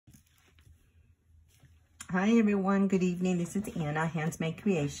Hi everyone, good evening. This is Anna, Handsmade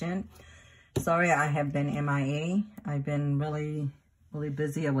Creation. Sorry I have been MIA. I've been really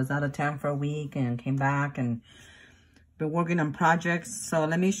busy. I was out of town for a week and came back and been working on projects. So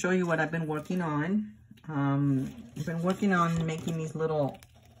let me show you what I've been working on. I've been working on making these little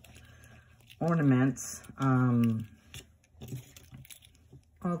ornaments. All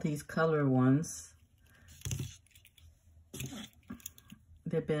these color ones.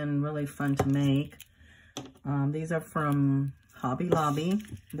 They've been really fun to make. These are from Hobby Lobby.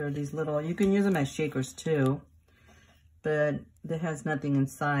 They're these little, you can use them as shakers too, but it has nothing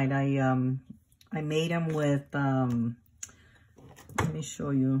inside. I made them with, let me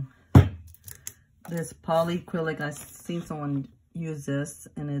show you, this polyacrylic. I've seen someone use this,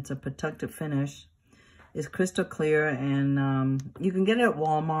 and it's a protective finish. It's crystal clear, and you can get it at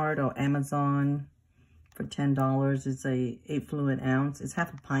Walmart or Amazon for $10. It's a 8 fluid ounce. It's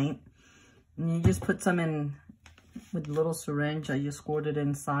half a pint. And you just put some in with a little syringe. I just squirt it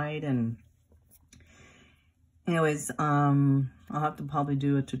inside. And anyways, I'll have to probably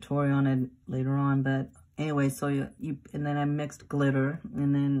do a tutorial on it later on. But anyway, so you and then I mixed glitter,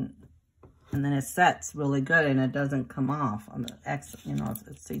 and then it sets really good, and it doesn't come off on the X. You know,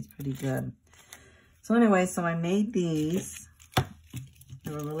 it stays pretty good. So anyway, so I made these.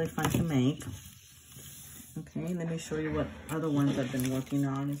 They were really fun to make. Okay, let me show you what other ones I've been working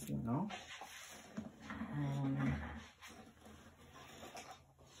on as well.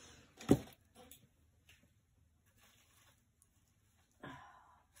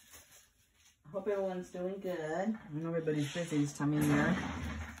 I hope everyone's doing good. I know everybody's busy this time of year.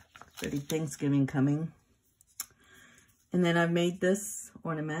 Pretty Thanksgiving coming. And then I've made this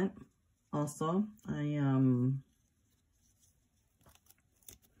ornament also.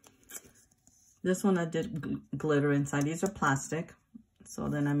 This one I did glitter inside. These are plastic. So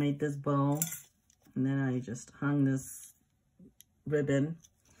then I made this bow, and then I just hung this ribbon.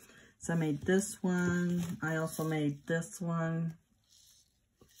 So I made this one. I also made this one.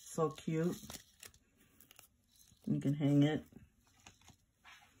 So cute. You can hang it.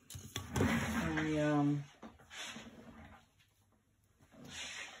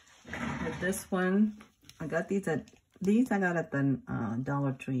 With this one, I got these at the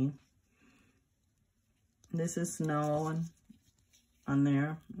Dollar Tree. This is snow on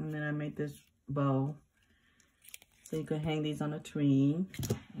there, and then I made this bow, so you can hang these on a tree.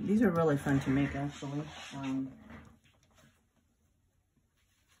 These are really fun to make, actually.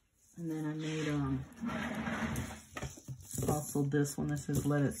 And then I made also this one. This is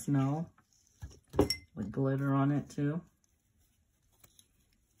Let It Snow with glitter on it too.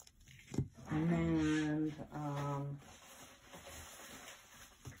 And then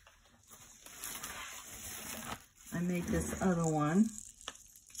I made this other one,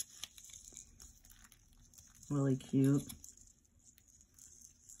 really cute.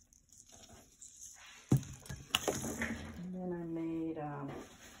 And then I made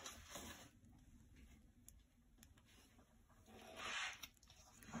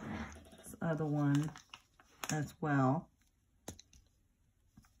this other one as well.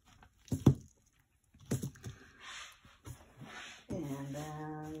 And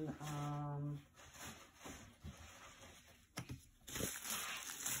then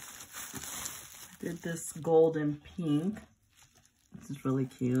did this golden pink. This is really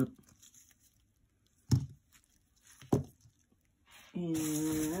cute.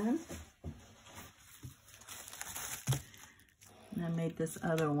 And I made this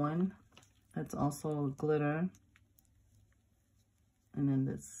other one that's also glitter. And then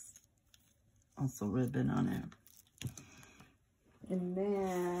this also ribbon on it. And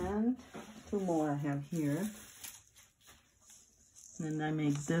then 2 more I have here. And then I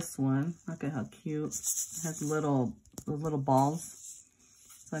made this one. Look at how cute. It has those little balls.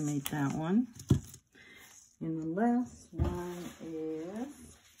 So I made that one. And the last one is,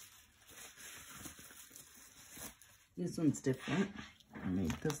 this one's different. I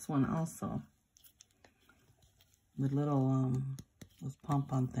made this one also with little those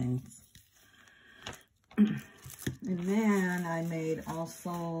pom-pom things. And then I made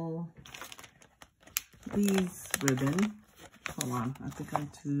also these ribbon. Hold on, I think I'm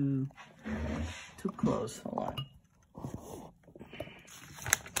too close. Hold on.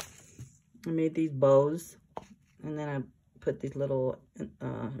 I made these bows, and then I put these little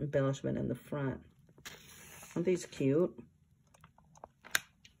embellishment in the front. Aren't these cute?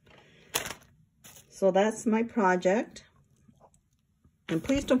 So that's my project. And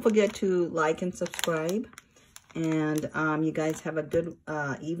please don't forget to like and subscribe. And you guys have a good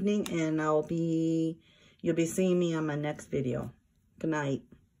evening, and you'll be seeing me on my next video. Good night.